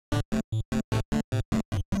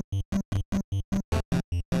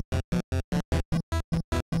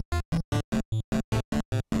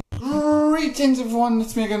Greetings everyone,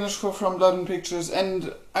 it's me again, Eshkova from Blood and Pictures,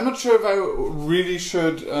 and I'm not sure if I really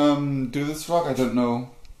should do this vlog. I don't know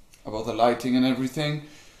about the lighting and everything.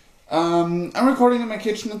 I'm recording in my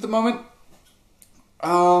kitchen at the moment.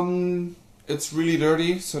 It's really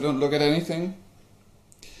dirty, so don't look at anything.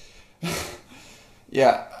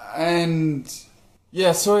 Yeah,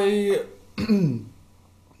 so I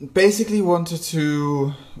basically wanted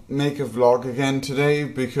to make a vlog again today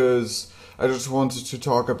because I just wanted to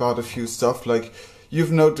talk about a few stuff. Like,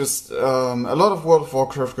 you've noticed a lot of World of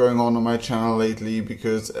Warcraft going on my channel lately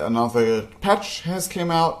because another patch has came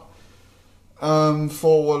out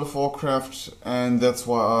for World of Warcraft, and that's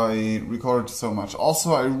why I recorded so much.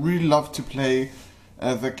 Also, I really love to play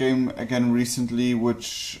the game again recently,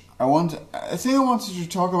 which I think I wanted to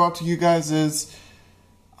talk about to you guys is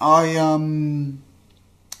I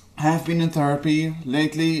have been in therapy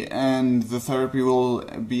lately, and the therapy will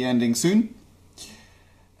be ending soon.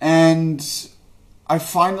 And I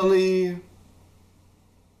finally,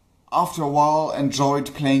 after a while,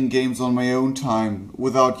 enjoyed playing games on my own time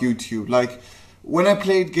without YouTube. Like, when I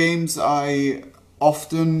played games, I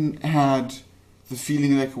often had the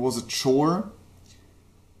feeling like it was a chore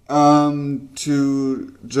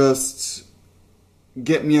to just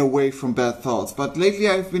get me away from bad thoughts. But lately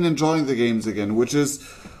I've been enjoying the games again, which is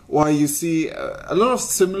why you see a lot of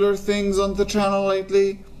similar things on the channel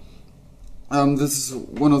lately. This is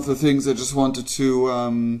one of the things I just wanted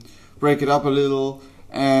to break it up a little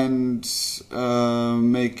and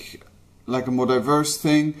make like a more diverse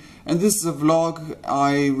thing. And this is a vlog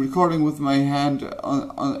I'm recording with my hand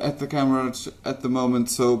at the camera at the moment,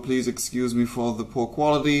 so please excuse me for the poor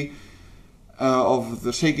quality of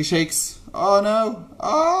the shaky shakes. Oh no!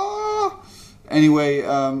 Ah! Anyway,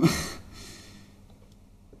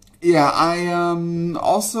 yeah, I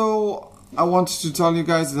wanted to tell you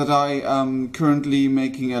guys that I am currently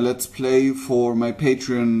making a Let's Play for my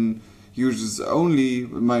Patreon users only,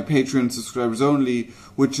 my Patreon subscribers only,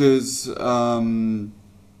 which is, oh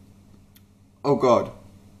god.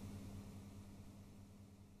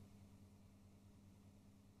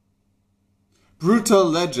 Brutal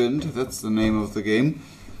Legend, that's the name of the game.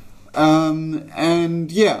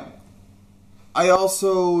 And yeah. I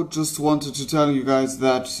also just wanted to tell you guys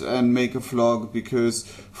that and make a vlog because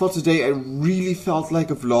for today I really felt like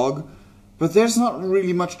a vlog, but there's not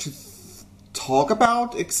really much to talk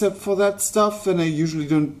about except for that stuff, and I usually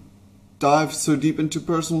don't dive so deep into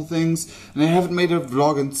personal things, and I haven't made a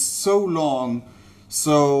vlog in so long,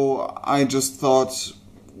 so I just thought,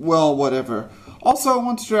 well, whatever. Also, I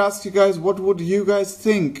wanted to ask you guys, what would you guys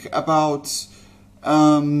think about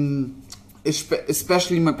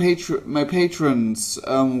especially my patrons,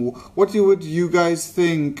 what would you guys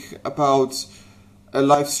think about a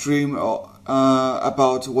live stream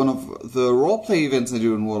about one of the roleplay events I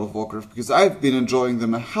do in World of Warcraft? Because I've been enjoying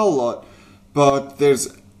them a hell lot, but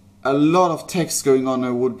there's a lot of text going on.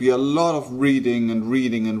 There would be a lot of reading and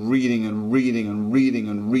reading and reading and reading and reading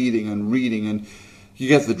and reading and reading, and you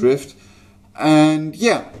get the drift. And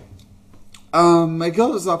yeah. My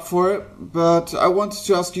guild is up for it, but I wanted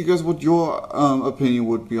to ask you guys what your opinion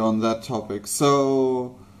would be on that topic.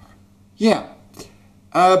 So, yeah.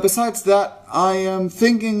 Besides that, I am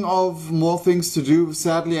thinking of more things to do.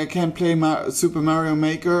 Sadly, I can't play Super Mario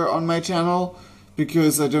Maker on my channel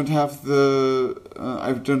because I don't have the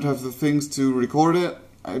things to record it.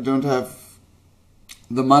 I don't have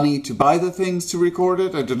the money to buy the things to record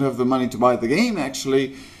it. I don't have the money to buy the game,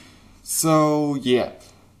 actually. So, yeah.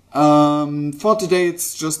 For today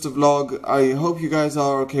it's just a vlog. I hope you guys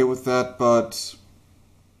are okay with that, but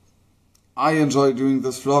I enjoy doing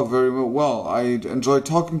this vlog very well. I enjoy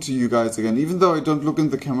talking to you guys again, even though I don't look in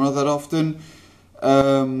the camera that often,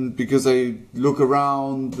 because I look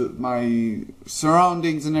around my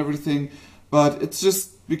surroundings and everything, but it's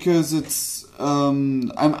just because it's,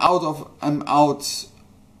 I'm out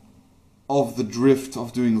of the drift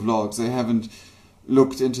of doing vlogs. I haven't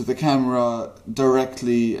looked into the camera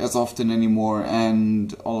directly as often anymore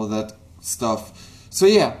and all of that stuff. So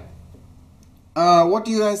yeah, what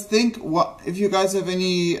do you guys think? If you guys have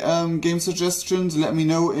any game suggestions, let me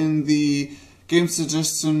know in the game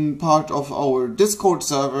suggestion part of our Discord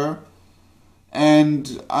server,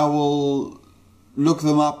 and I will look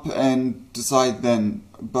them up and decide then.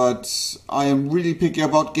 But I am really picky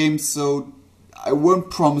about games, so I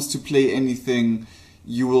won't promise to play anything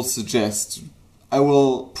you will suggest. I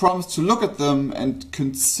will promise to look at them and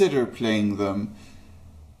consider playing them,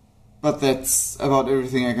 but that's about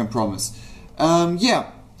everything I can promise.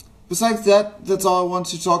 Yeah, besides that, that's all I want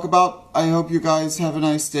to talk about. I hope you guys have a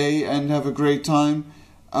nice day and have a great time.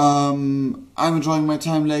 I'm enjoying my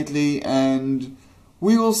time lately, and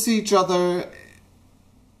we will see each other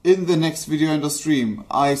in the next video and the stream.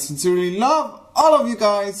 I sincerely love all of you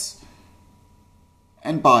guys.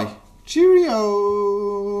 And bye. Cheerio.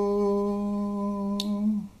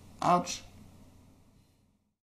 Ouch.